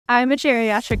I'm a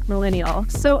geriatric millennial,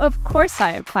 so of course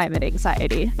I have climate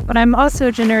anxiety. But I'm also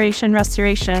generation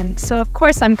restoration, so of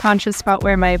course I'm conscious about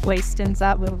where my waste ends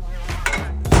up.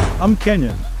 I'm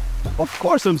Kenyan. Of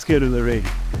course I'm scared of the rain.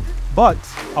 But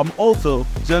I'm also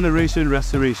generation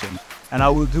restoration, and I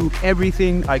will do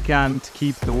everything I can to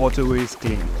keep the waterways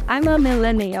clean. I'm a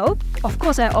millennial. Of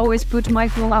course, I always put my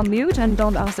phone on mute and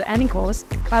don't answer any calls.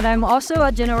 But I'm also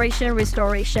a generation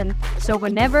restoration. So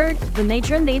whenever the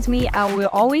nature needs me, I will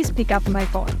always pick up my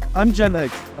phone. I'm Gen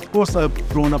X. Of course, I've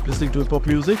grown up listening to hip-hop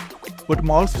music, but I'm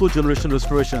also generation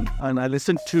restoration, and I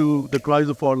listen to the cries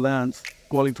of our lands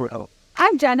calling for help.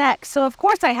 I'm Gen X, so of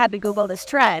course I had to Google this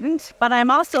trend, but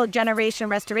I'm also generation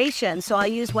restoration, so I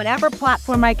use whatever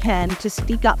platform I can to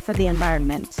speak up for the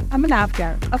environment. I'm an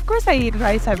Afghan. Of course I eat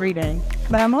rice every day,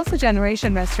 but I'm also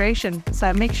generation restoration, so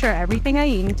I make sure everything I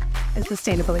eat is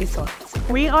sustainably sourced.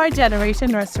 We are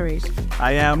generation restoration.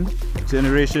 I am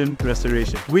generation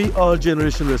restoration. We are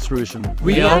generation restoration.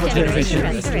 We are generation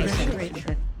restoration.